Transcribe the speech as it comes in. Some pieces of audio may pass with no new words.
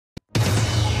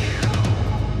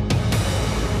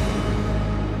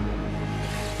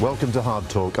Welcome to Hard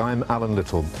Talk. I'm Alan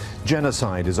Little.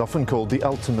 Genocide is often called the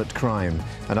ultimate crime,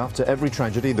 and after every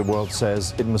tragedy, the world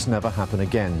says it must never happen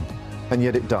again. And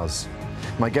yet it does.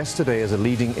 My guest today is a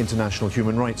leading international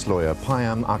human rights lawyer,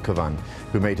 Payam Akhavan,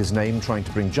 who made his name trying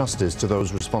to bring justice to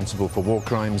those responsible for war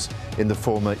crimes in the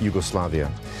former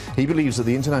Yugoslavia. He believes that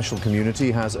the international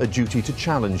community has a duty to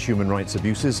challenge human rights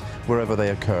abuses wherever they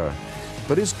occur.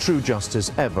 But is true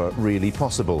justice ever really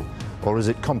possible? Or is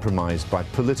it compromised by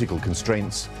political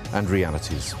constraints and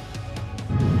realities?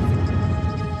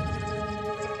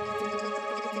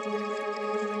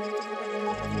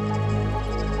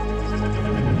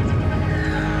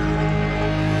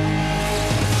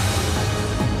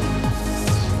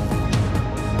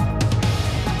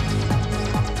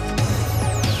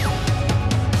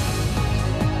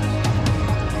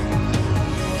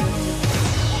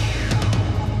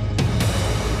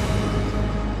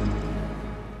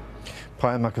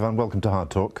 Payam Akhavan, welcome to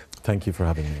Hard Talk. Thank you for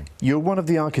having me. You're one of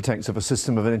the architects of a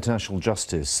system of international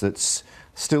justice that's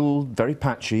still very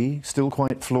patchy, still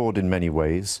quite flawed in many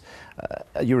ways.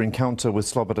 Your encounter with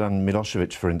Slobodan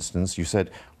Milosevic, for instance, you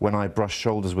said, when I brushed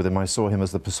shoulders with him, I saw him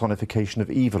as the personification of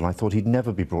evil. I thought he'd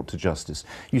never be brought to justice.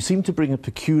 You seem to bring a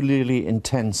peculiarly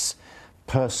intense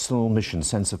personal mission,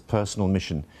 sense of personal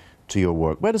mission to your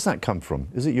work. Where does that come from?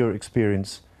 Is it your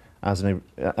experience as an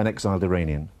exiled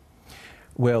Iranian?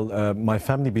 Well, my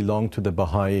family belonged to the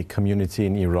Baha'i community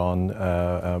in Iran,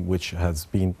 which has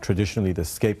been traditionally the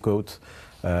scapegoat,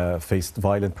 faced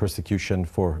violent persecution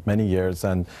for many years.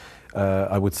 And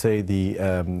I would say the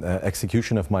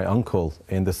execution of my uncle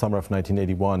in the summer of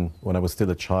 1981, when I was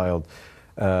still a child,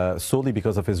 solely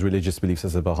because of his religious beliefs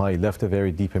as a Baha'i, left a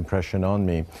very deep impression on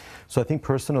me. So I think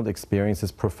personal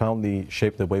experiences profoundly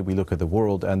shape the way we look at the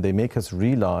world, and they make us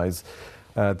realize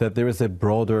that there is a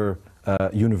broader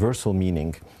universal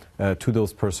meaning to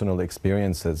those personal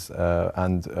experiences,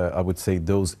 and I would say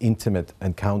those intimate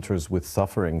encounters with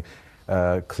suffering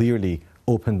clearly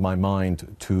opened my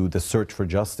mind to the search for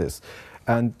justice.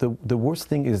 And the worst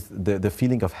thing is the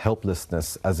feeling of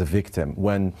helplessness as a victim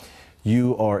when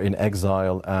you are in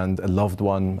exile and a loved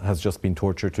one has just been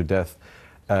tortured to death,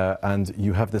 and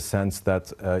you have the sense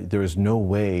that there is no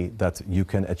way that you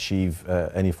can achieve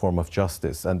any form of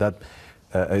justice. And that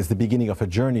is the beginning of a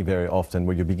journey very often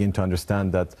where you begin to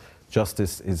understand that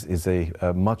justice is a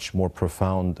much more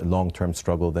profound long-term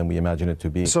struggle than we imagine it to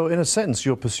be. So in a sense,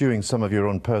 you're pursuing some of your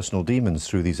own personal demons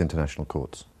through these international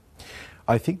courts.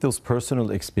 I think those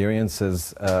personal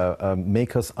experiences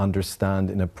make us understand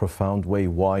in a profound way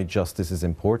why justice is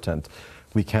important.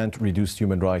 We can't reduce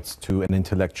human rights to an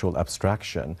intellectual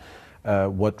abstraction.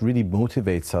 What really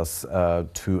motivates us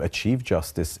to achieve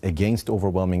justice against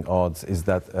overwhelming odds is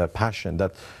that passion,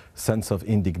 that sense of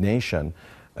indignation.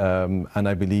 And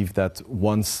I believe that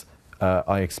once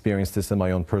I experienced this in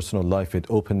my own personal life, it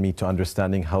opened me to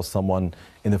understanding how someone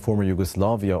in the former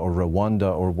Yugoslavia or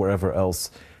Rwanda or wherever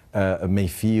else may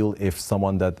feel if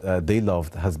someone that they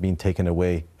loved has been taken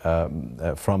away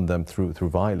from them through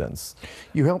violence.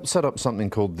 You helped set up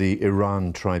something called the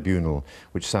Iran Tribunal,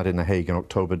 which sat in The Hague in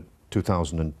October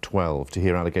 2012 to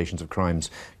hear allegations of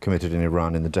crimes committed in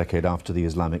Iran in the decade after the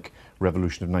Islamic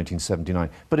Revolution of 1979.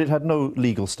 But it had no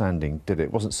legal standing, did it?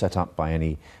 It wasn't set up by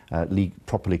any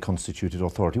properly constituted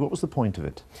authority. What was the point of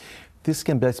it? This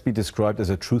can best be described as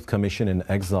a truth commission in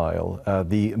exile.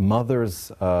 The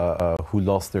mothers who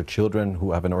lost their children,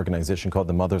 who have an organization called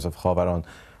the Mothers of Akhavan,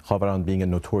 Akhavan being a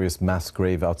notorious mass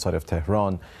grave outside of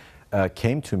Tehran,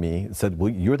 came to me and said,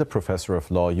 well, you're the professor of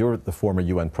law, you're the former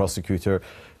UN prosecutor,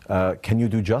 can you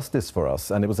do justice for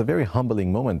us? And it was a very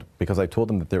humbling moment because I told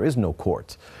them that there is no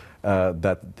court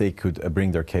that they could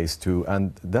bring their case to.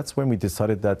 And that's when we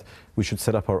decided that we should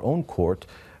set up our own court,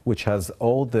 which has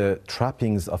all the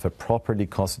trappings of a properly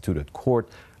constituted court,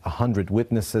 100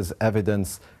 witnesses,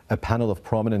 evidence, a panel of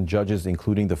prominent judges,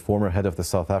 including the former head of the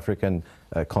South African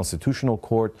Constitutional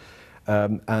Court,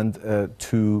 and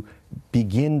to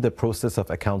begin the process of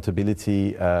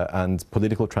accountability and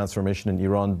political transformation in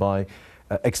Iran by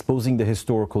exposing the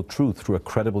historical truth through a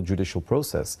credible judicial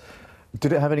process.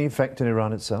 Did it have any effect in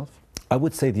Iran itself? I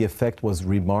would say the effect was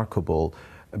remarkable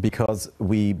because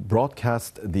we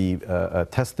broadcast the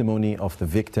testimony of the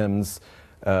victims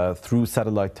through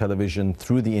satellite television,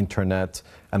 through the internet.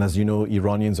 And as you know,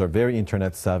 Iranians are very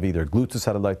internet savvy. They're glued to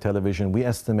satellite television. We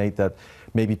estimate that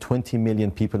maybe 20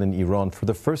 million people in Iran, for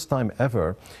the first time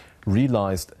ever,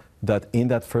 realized that in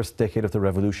that first decade of the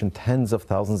revolution, tens of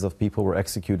thousands of people were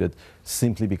executed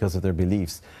simply because of their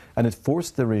beliefs. And it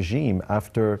forced the regime,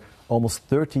 after almost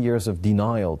 30 years of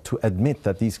denial, to admit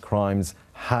that these crimes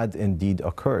had indeed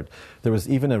occurred. There was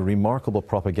even a remarkable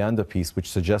propaganda piece which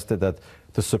suggested that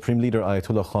the Supreme Leader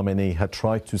Ayatollah Khamenei had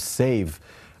tried to save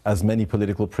as many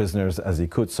political prisoners as he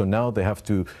could. So now they have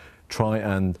to try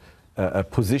and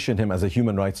position him as a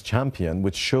human rights champion,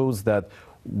 which shows that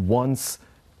once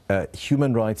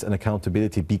human rights and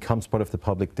accountability becomes part of the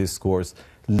public discourse,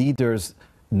 leaders,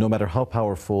 no matter how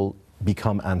powerful,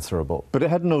 become answerable. But it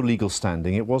had no legal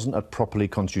standing. It wasn't a properly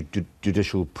constituted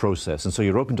judicial process. And so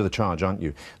you're open to the charge, aren't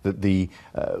you, that the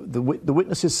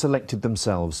witnesses selected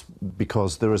themselves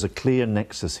because there is a clear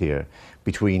nexus here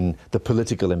between the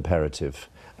political imperative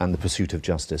and the pursuit of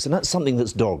justice. And that's something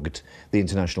that's dogged the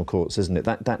international courts, isn't it?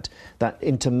 That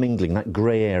intermingling, that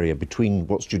grey area between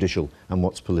what's judicial and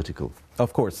what's political.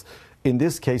 Of course. In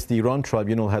this case, the Iran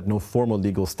tribunal had no formal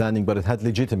legal standing, but it had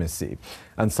legitimacy.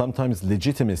 And sometimes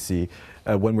legitimacy,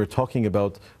 when we're talking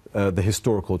about the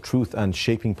historical truth and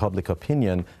shaping public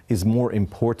opinion, is more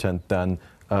important than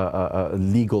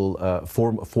legal,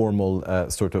 formal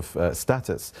sort of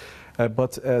status.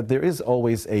 But there is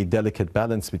always a delicate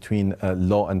balance between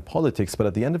law and politics. But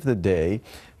at the end of the day,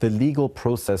 the legal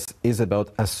process is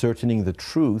about ascertaining the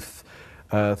truth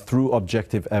through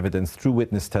objective evidence, through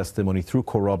witness testimony, through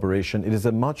corroboration. It is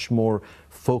a much more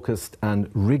focused and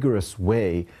rigorous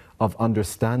way of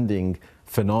understanding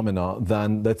phenomena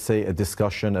than, let's say, a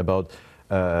discussion about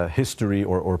history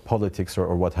or politics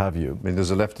or what have you. I mean,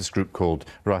 there's a leftist group called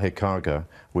Rahe Karga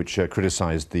which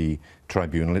criticised the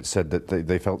tribunal. It said that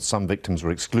they felt some victims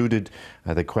were excluded.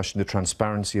 They questioned the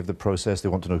transparency of the process. They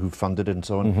want to know who funded it and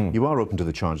so on. Mm-hmm. You are open to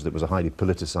the charge that it was a highly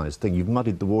politicised thing. You've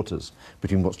muddied the waters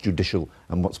between what's judicial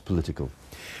and what's political.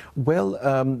 Well,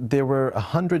 there were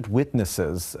 100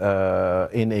 witnesses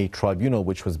in a tribunal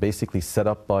which was basically set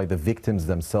up by the victims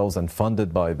themselves and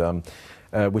funded by them,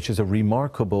 which is a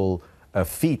remarkable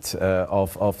feat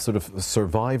of sort of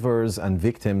survivors and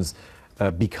victims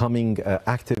becoming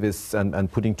activists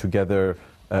and putting together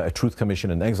a truth commission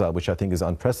in exile, which I think is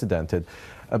unprecedented.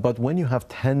 But when you have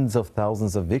tens of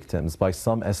thousands of victims, by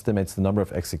some estimates the number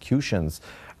of executions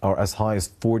are as high as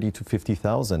 40 to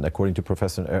 50,000, according to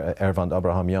Professor Ervand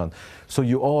Abrahamian. So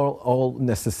you are all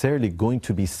necessarily going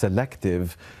to be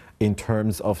selective in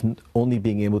terms of only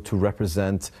being able to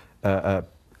represent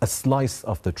a slice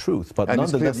of the truth, but and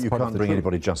nonetheless, it's clear that you can't bring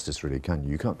anybody justice, really, can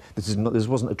you? You can't. This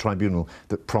wasn't a tribunal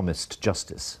that promised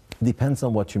justice. Depends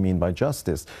on what you mean by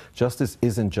justice. Justice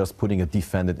isn't just putting a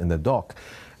defendant in the dock.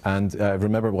 And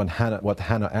remember what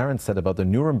Hannah Arendt said about the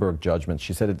Nuremberg judgment.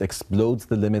 She said it explodes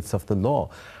the limits of the law.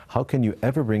 How can you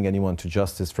ever bring anyone to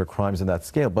justice for crimes on that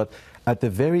scale? But at the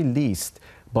very least,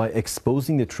 by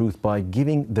exposing the truth, by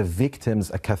giving the victims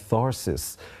a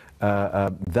catharsis,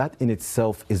 that in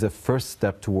itself is a first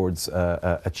step towards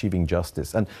achieving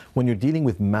justice. And when you're dealing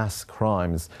with mass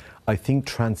crimes, I think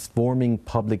transforming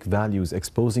public values,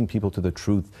 exposing people to the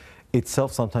truth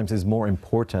itself sometimes is more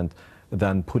important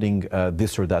than putting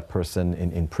this or that person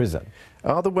in prison.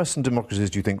 Are the Western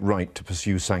democracies, do you think, right to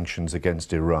pursue sanctions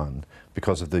against Iran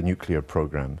because of the nuclear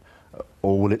program,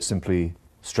 or will it simply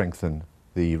strengthen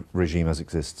the regime as it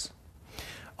exists?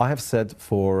 I have said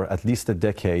for at least a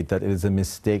decade that it is a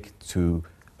mistake to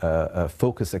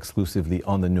focus exclusively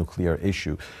on the nuclear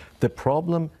issue. The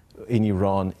problem in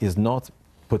Iran is not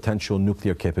potential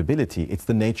nuclear capability, it's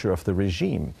the nature of the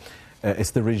regime.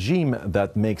 It's the regime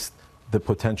that makes the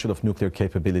potential of nuclear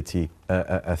capability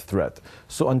a threat.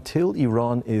 So until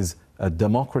Iran is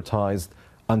democratized,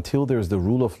 until there's the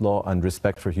rule of law and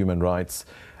respect for human rights,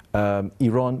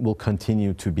 Iran will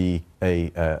continue to be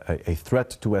a threat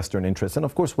to Western interests. And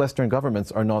of course, Western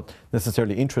governments are not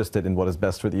necessarily interested in what is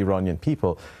best for the Iranian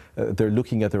people. They're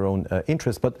looking at their own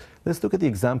interests. But let's look at the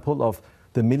example of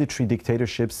the military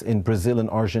dictatorships in Brazil and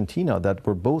Argentina that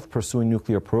were both pursuing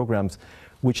nuclear programs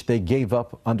which they gave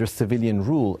up under civilian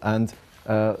rule. And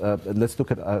let's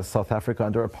look at South Africa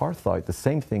under apartheid, the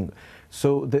same thing.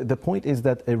 So the point is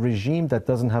that a regime that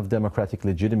doesn't have democratic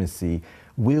legitimacy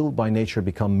will by nature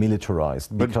become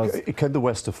militarized. Because but can the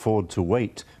West afford to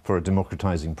wait for a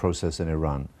democratizing process in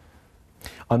Iran?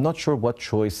 I'm not sure what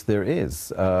choice there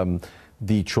is.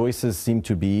 The choices seem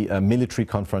to be a military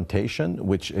confrontation,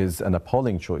 which is an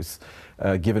appalling choice,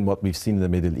 given what we've seen in the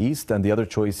Middle East. And the other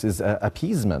choice is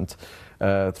appeasement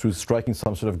through striking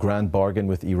some sort of grand bargain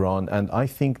with Iran. And I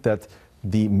think that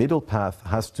the middle path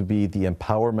has to be the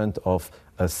empowerment of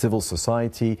civil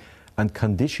society and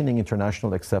conditioning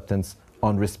international acceptance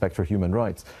on respect for human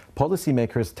rights.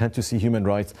 Policymakers tend to see human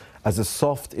rights as a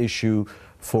soft issue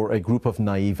for a group of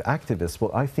naive activists.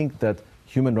 Well, I think that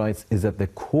human rights is at the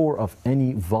core of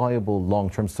any viable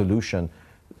long-term solution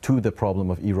to the problem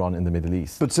of Iran in the Middle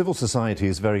East. But civil society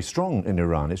is very strong in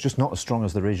Iran. It's just not as strong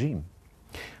as the regime.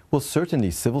 Well,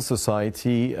 certainly, civil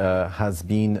society has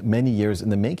been many years in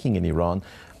the making in Iran.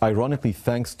 Ironically,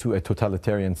 thanks to a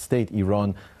totalitarian state,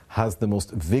 Iran has the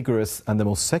most vigorous and the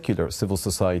most secular civil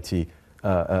society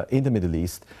in the Middle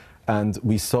East. And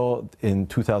we saw in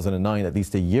 2009, at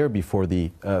least a year before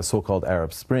the so-called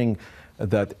Arab Spring,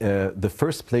 that the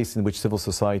first place in which civil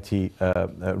society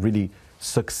really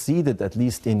succeeded, at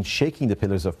least in shaking the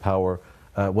pillars of power,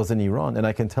 was in Iran. And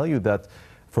I can tell you that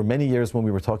for many years, when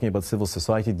we were talking about civil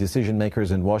society, decision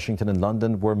makers in Washington and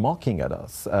London were mocking at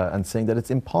us and saying that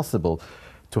it's impossible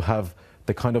to have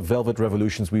the kind of velvet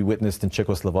revolutions we witnessed in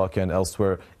Czechoslovakia and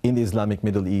elsewhere in the Islamic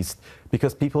Middle East,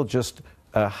 because people just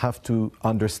have to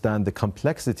understand the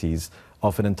complexities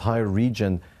of an entire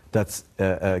region that's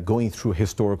going through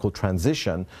historical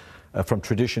transition from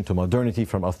tradition to modernity,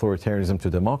 from authoritarianism to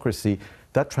democracy.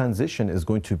 That transition is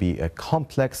going to be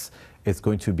complex. It's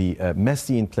going to be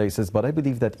messy in places, but I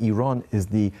believe that Iran is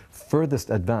the furthest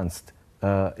advanced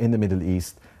in the Middle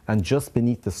East, and just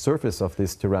beneath the surface of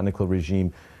this tyrannical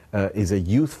regime is a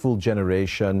youthful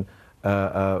generation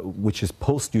which is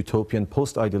post-utopian,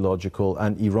 post-ideological,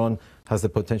 and Iran has the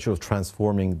potential of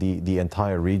transforming the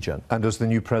entire region. And does the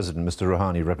new president, Mr.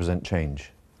 Rouhani, represent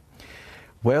change?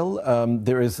 Well,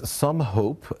 there is some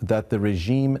hope that the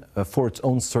regime, for its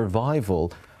own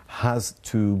survival, has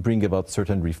to bring about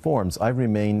certain reforms. I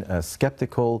remain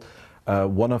skeptical.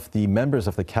 One of the members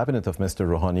of the cabinet of Mr.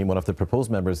 Rouhani, one of the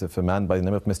proposed members, is a man by the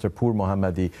name of Mr. Pur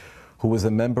Mohammadi, who was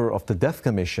a member of the death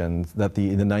commission that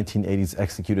in the 1980s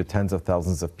executed tens of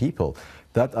thousands of people.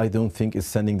 That, I don't think, is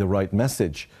sending the right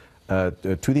message to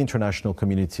the international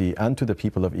community and to the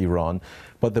people of Iran.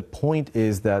 But the point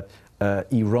is that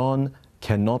Iran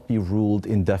cannot be ruled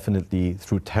indefinitely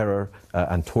through terror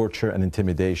and torture and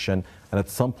intimidation. And at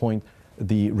some point,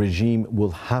 the regime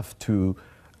will have to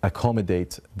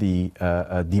accommodate the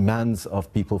demands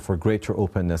of people for greater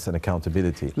openness and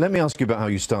accountability. Let me ask you about how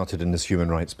you started in this human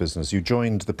rights business. You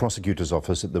joined the prosecutor's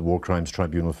office at the War Crimes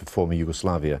Tribunal for former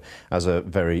Yugoslavia as a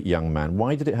very young man.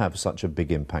 Why did it have such a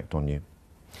big impact on you?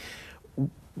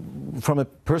 From a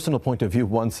personal point of view,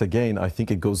 once again, I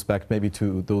think it goes back maybe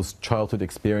to those childhood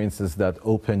experiences that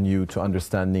open you to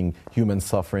understanding human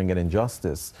suffering and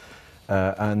injustice.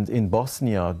 And in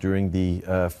Bosnia, during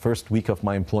the first week of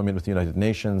my employment with the United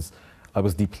Nations, I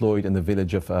was deployed in the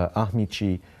village of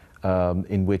Ahmici,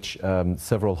 in which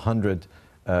several hundred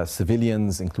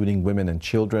civilians, including women and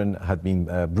children, had been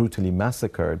brutally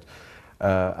massacred.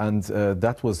 And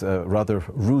that was a rather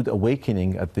rude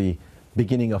awakening at the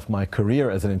beginning of my career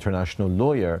as an international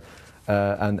lawyer.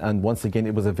 And once again,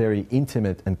 it was a very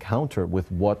intimate encounter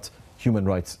with what human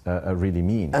rights really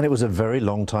mean. And it was a very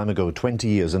long time ago, 20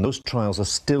 years, and those trials are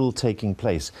still taking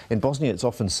place. In Bosnia, it's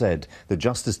often said that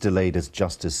justice delayed is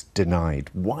justice denied.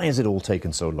 Why has it all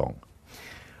taken so long?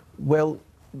 Well,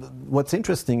 what's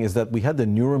interesting is that we had the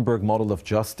Nuremberg model of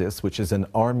justice, which is an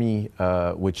army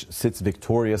which sits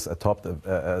victorious atop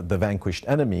the vanquished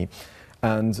enemy,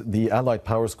 and the Allied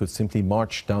powers could simply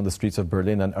march down the streets of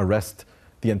Berlin and arrest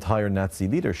the entire Nazi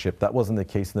leadership. That wasn't the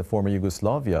case in the former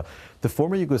Yugoslavia. The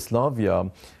former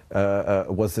Yugoslavia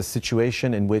was a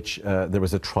situation in which there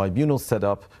was a tribunal set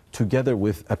up together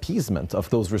with appeasement of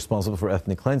those responsible for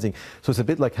ethnic cleansing. So it's a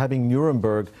bit like having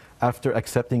Nuremberg after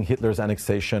accepting Hitler's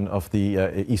annexation of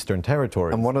the Eastern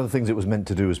Territories. And one of the things it was meant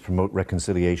to do is promote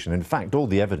reconciliation. In fact, all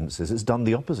the evidence is it's done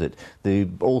the opposite.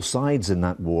 All sides in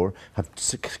that war have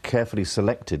carefully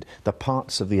selected the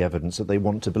parts of the evidence that they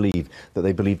want to believe, that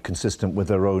they believe consistent with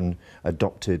their own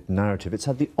adopted narrative. It's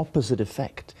had the opposite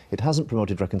effect. It hasn't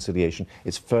promoted reconciliation.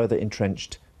 It's further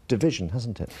entrenched division,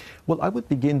 hasn't it? Well, I would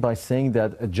begin by saying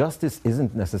that justice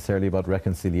isn't necessarily about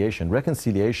reconciliation.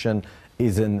 Reconciliation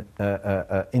is an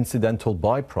incidental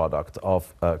byproduct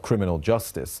of criminal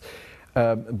justice.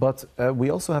 But we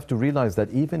also have to realize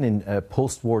that even in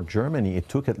post-war Germany, it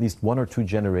took at least 1 or 2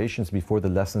 generations before the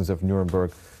lessons of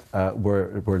Nuremberg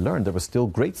were learned. There was still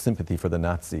great sympathy for the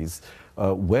Nazis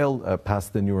well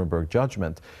past the Nuremberg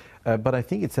judgment. But I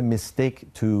think it's a mistake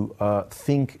to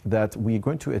think that we're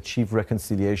going to achieve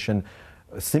reconciliation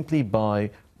simply by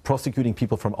prosecuting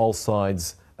people from all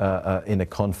sides in a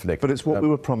conflict. But it's what we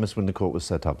were promised when the court was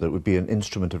set up, that it would be an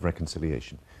instrument of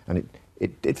reconciliation. And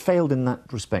it failed in that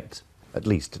respect, at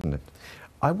least, didn't it?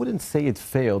 I wouldn't say it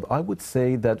failed. I would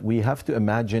say that we have to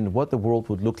imagine what the world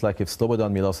would look like if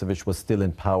Slobodan Milosevic was still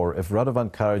in power, if Radovan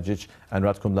Karadzic and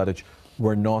Ratko Mladic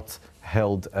were not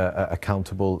held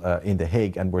accountable in The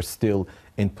Hague and were still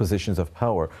in positions of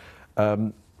power.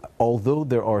 although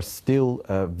there are still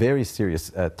very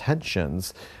serious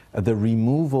tensions, the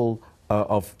removal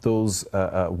of those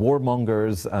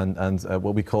warmongers and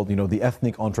what we call, the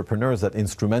ethnic entrepreneurs that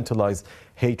instrumentalize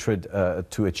hatred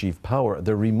to achieve power,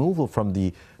 the removal from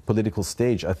the political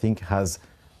stage, I think, has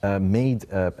made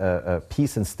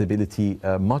peace and stability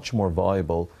much more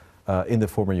viable in the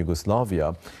former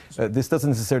Yugoslavia. This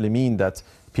doesn't necessarily mean that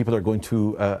people are going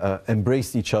to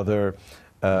embrace each other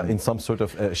in some sort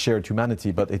of shared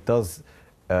humanity, but it does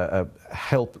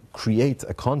help create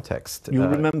a context.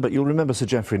 You'll remember Sir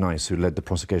Geoffrey Nice, who led the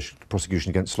prosecution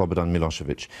against Slobodan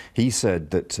Milosevic. He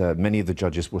said that many of the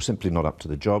judges were simply not up to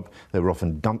the job. They were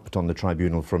often dumped on the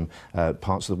tribunal from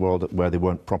parts of the world where they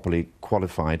weren't properly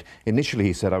qualified. Initially,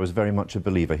 he said, I was very much a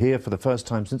believer. Here, for the first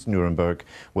time since Nuremberg,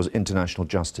 was international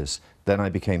justice. Then I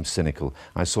became cynical.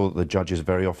 I saw that the judges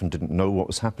very often didn't know what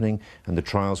was happening and the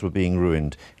trials were being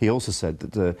ruined. He also said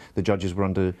that the judges were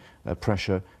under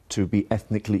pressure to be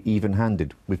ethnically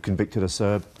even-handed. We've convicted a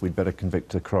Serb, we'd better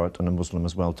convict a Croat and a Muslim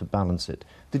as well to balance it.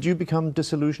 Did you become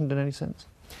disillusioned in any sense?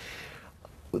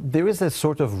 There is a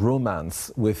sort of romance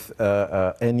with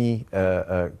any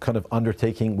kind of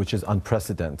undertaking which is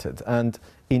unprecedented. And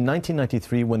in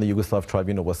 1993, when the Yugoslav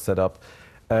Tribunal was set up,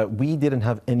 we didn't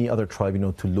have any other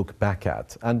tribunal to look back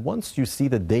at. And once you see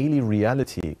the daily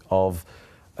reality of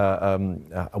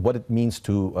what it means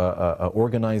to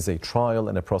organize a trial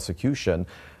and a prosecution,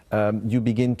 you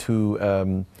begin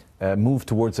to move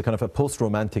towards a kind of a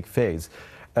post-romantic phase.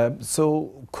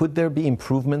 So could there be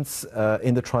improvements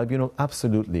in the tribunal?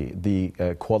 Absolutely.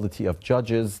 The quality of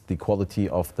judges, the quality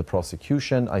of the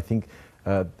prosecution, I think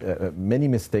many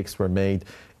mistakes were made,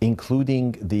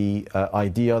 including the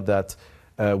idea that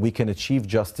we can achieve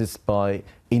justice by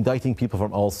indicting people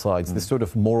from all sides, this sort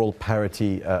of moral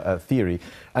parity theory.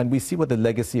 And we see what the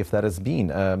legacy of that has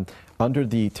been. Under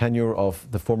the tenure of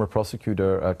the former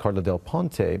prosecutor, Carlo Del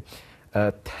Ponte,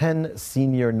 10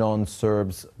 senior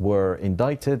non-Serbs were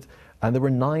indicted, and there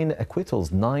were 9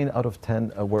 acquittals. 9 out of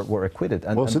 10 were acquitted.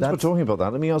 Well, since we're talking about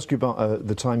that, let me ask you about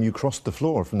the time you crossed the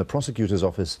floor from the prosecutor's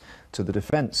office to the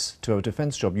defence, to a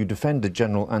defence job. You defended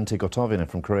General Ante Gotovina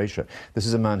from Croatia. This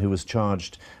is a man who was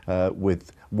charged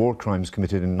with war crimes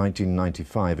committed in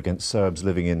 1995 against Serbs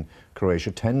living in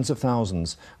Croatia. Tens of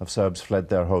thousands of Serbs fled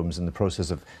their homes in the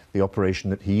process of the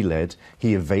operation that he led.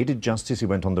 He evaded justice. He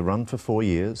went on the run for 4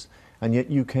 years, and yet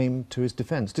you came to his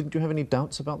defence. Didn't you have any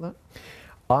doubts about that?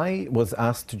 I was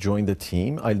asked to join the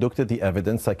team. I looked at the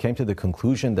evidence. I came to the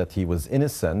conclusion that he was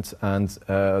innocent, and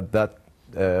that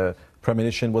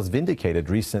premonition was vindicated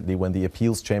recently when the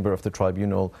appeals chamber of the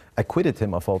tribunal acquitted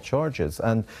him of all charges.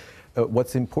 And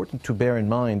what's important to bear in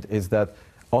mind is that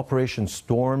Operation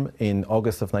Storm in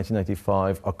August of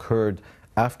 1995 occurred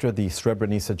after the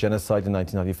Srebrenica genocide in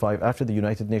 1995, after the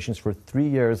United Nations for 3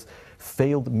 years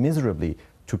failed miserably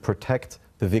to protect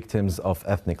the victims of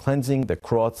ethnic cleansing. The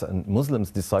Croats and Muslims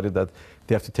decided that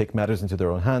they have to take matters into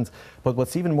their own hands. But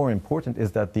what's even more important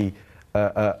is that the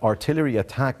artillery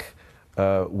attack,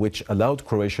 which allowed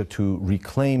Croatia to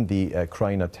reclaim the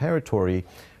Krajina territory,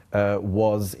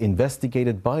 was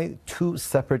investigated by 2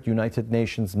 separate United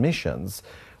Nations missions,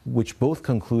 which both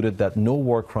concluded that no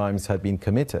war crimes had been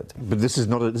committed. But this is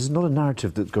not a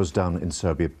narrative that goes down in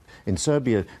Serbia. In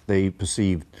Serbia, they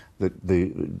perceived that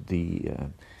the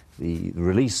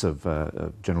release of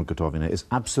General Gotovina is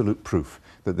absolute proof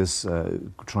that this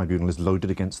tribunal is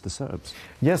loaded against the Serbs.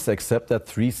 Yes, except that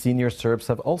 3 senior Serbs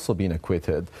have also been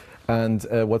acquitted. And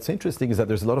what's interesting is that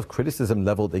there's a lot of criticism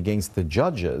leveled against the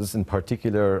judges, in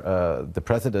particular the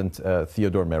president,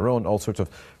 Theodore Meron, all sorts of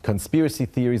conspiracy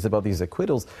theories about these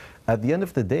acquittals. At the end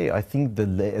of the day, I think the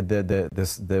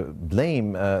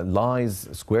blame lies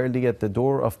squarely at the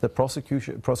door of the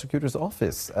prosecutor's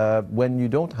office. When you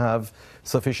don't have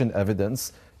sufficient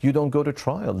evidence, you don't go to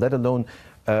trial, let alone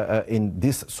in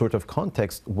this sort of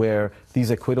context where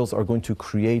these acquittals are going to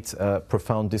create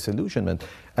profound disillusionment.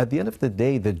 At the end of the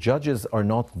day, the judges are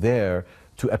not there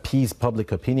to appease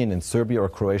public opinion in Serbia or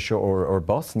Croatia or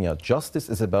Bosnia. Justice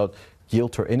is about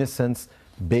guilt or innocence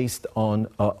based on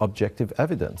objective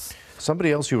evidence.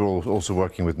 Somebody else you're also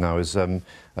working with now is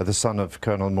the son of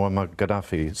Colonel Muammar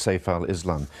Gaddafi, Saif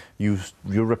al-Islam.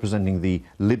 You're representing the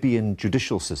Libyan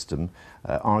judicial system,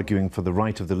 arguing for the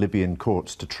right of the Libyan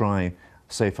courts to try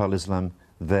Saif al-Islam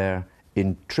there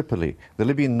in Tripoli. The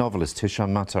Libyan novelist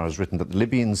Hisham Matar has written that the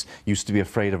Libyans used to be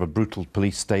afraid of a brutal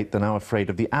police state. They're now afraid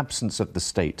of the absence of the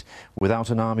state. Without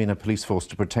an army and a police force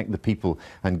to protect the people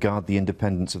and guard the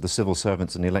independence of the civil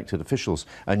servants and elected officials,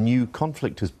 a new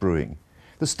conflict is brewing.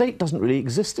 The state doesn't really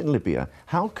exist in Libya.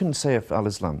 How can Saif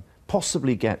al-Islam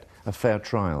possibly get a fair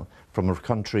trial from a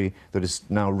country that is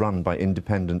now run by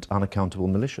independent, unaccountable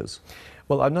militias?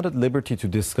 Well, I'm not at liberty to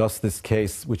discuss this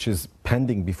case, which is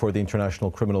pending before the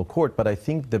International Criminal Court, but I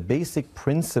think the basic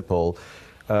principle,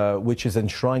 which is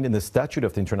enshrined in the statute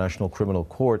of the International Criminal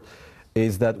Court,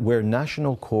 is that where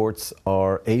national courts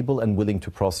are able and willing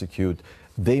to prosecute,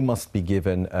 they must be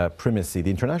given primacy.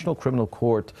 The International Criminal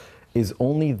Court is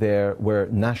only there where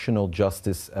national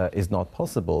justice is not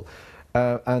possible.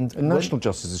 And national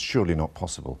justice is surely not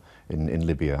possible in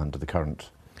Libya under the current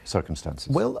circumstances.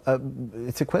 Well,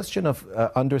 it's a question of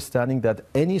understanding that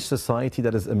any society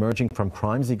that is emerging from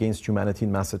crimes against humanity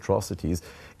and mass atrocities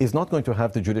is not going to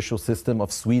have the judicial system of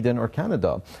Sweden or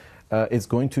Canada. It's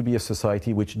going to be a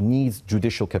society which needs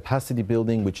judicial capacity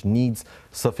building, which needs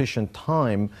sufficient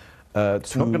time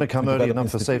It's not going to come early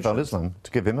enough for Saif al-Islam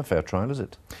to give him a fair trial, is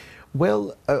it?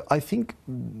 Well, I think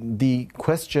the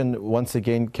question, once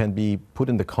again, can be put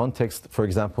in the context, for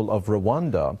example, of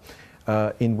Rwanda,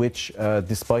 in which,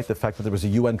 despite the fact that there was a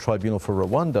UN tribunal for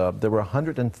Rwanda, there were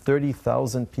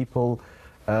 130,000 people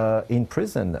in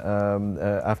prison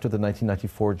after the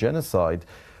 1994 genocide.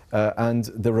 And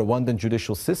the Rwandan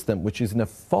judicial system, which is in a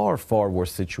far, far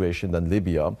worse situation than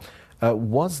Libya,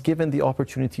 was given the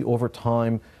opportunity over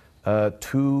time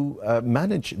to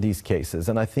manage these cases.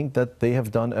 And I think that they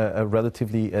have done a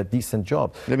relatively decent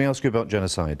job. Let me ask you about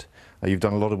genocide. You've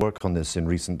done a lot of work on this in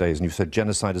recent days, and you've said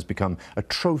genocide has become a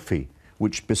trophy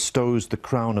which bestows the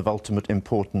crown of ultimate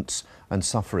importance and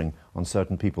suffering on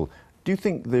certain people. Do you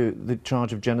think the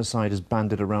charge of genocide is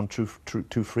bandied around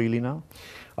too freely now?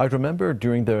 I remember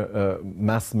during the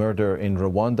mass murder in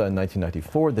Rwanda in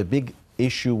 1994, the big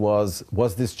issue was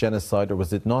this genocide or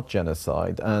was it not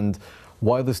genocide? And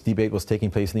while this debate was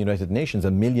taking place in the United Nations,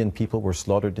 1 million people were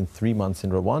slaughtered in 3 months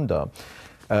in Rwanda.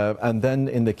 And then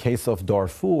in the case of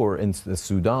Darfur in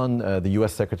Sudan, the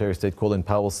US Secretary of State Colin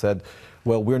Powell said,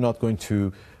 well, we're not going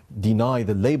to deny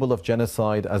the label of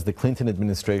genocide as the Clinton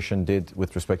administration did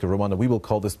with respect to Rwanda. We will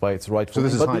call this by its rightful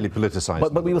name. So this is highly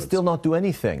politicized. But we will still not do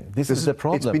anything. This is the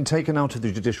problem. It's been taken out of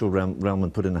the judicial realm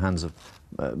and put in the hands of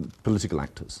political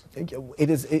actors.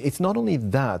 It's not only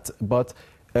that, but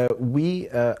we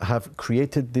have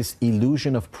created this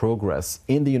illusion of progress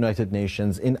in the United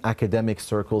Nations, in academic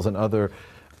circles and other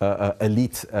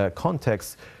elite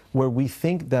contexts, where we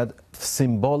think that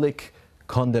symbolic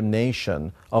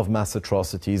condemnation of mass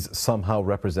atrocities somehow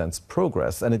represents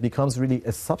progress, and it becomes really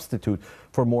a substitute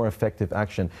for more effective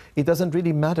action. It doesn't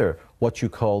really matter what you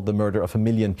call the murder of 1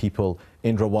 million people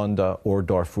in Rwanda or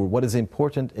Darfur. What is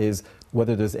important is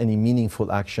whether there's any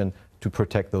meaningful action to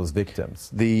protect those victims.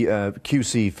 The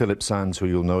QC Philip Sands, who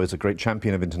you'll know is a great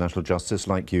champion of international justice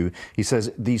like you, he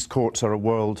says these courts are a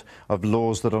world of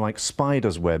laws that are like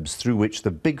spiders' webs through which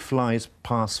the big flies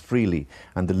pass freely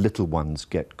and the little ones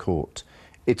get caught.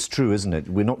 It's true, isn't it?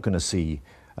 We're not going to see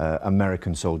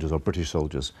American soldiers or British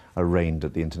soldiers arraigned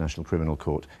at the International Criminal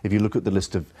Court. If you look at the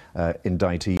list of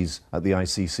indictees at the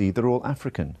ICC, they're all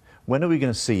African. When are we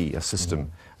going to see a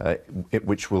system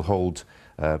which will hold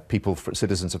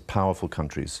citizens of powerful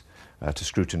countries to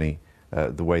scrutiny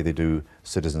the way they do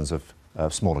citizens of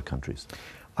smaller countries?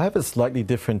 I have a slightly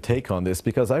different take on this,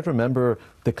 because I remember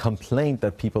the complaint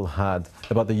that people had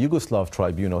about the Yugoslav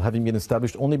tribunal having been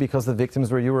established only because the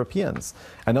victims were Europeans.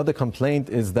 Another complaint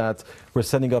is that we're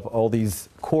setting up all these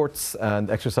courts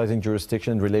and exercising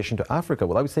jurisdiction in relation to Africa.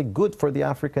 Well, I would say good for the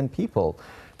African people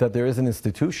that there is an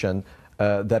institution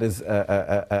that is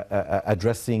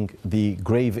addressing the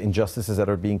grave injustices that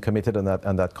are being committed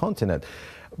on that continent.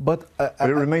 But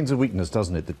it remains a weakness,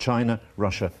 doesn't it, that China,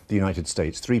 Russia, the United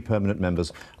States, 3 permanent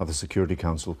members of the Security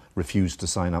Council, refused to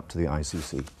sign up to the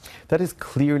ICC. That is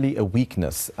clearly a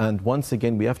weakness. And once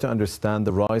again, we have to understand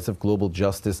the rise of global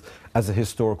justice as a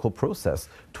historical process.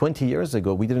 20 years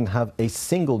ago, we didn't have a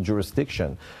single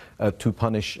jurisdiction to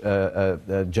punish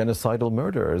genocidal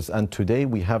murderers. And today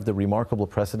we have the remarkable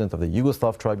precedent of the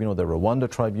Yugoslav tribunal, the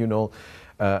Rwanda tribunal,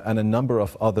 and a number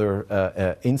of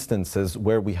other instances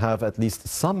where we have at least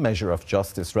some measure of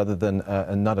justice rather than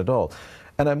not at all.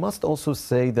 And I must also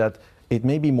say that it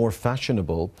may be more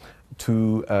fashionable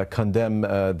to condemn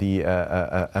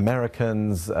the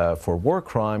Americans for war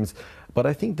crimes, but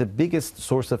I think the biggest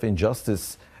source of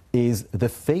injustice is the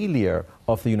failure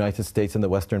of the United States and the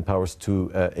Western powers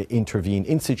to intervene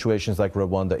in situations like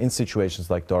Rwanda, in situations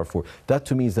like Darfur. That,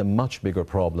 to me, is a much bigger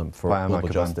problem for Payam, global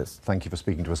Akhavan, justice. thank you for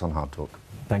speaking to us on Hard Talk.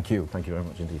 Thank you. Thank you very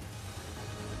much indeed.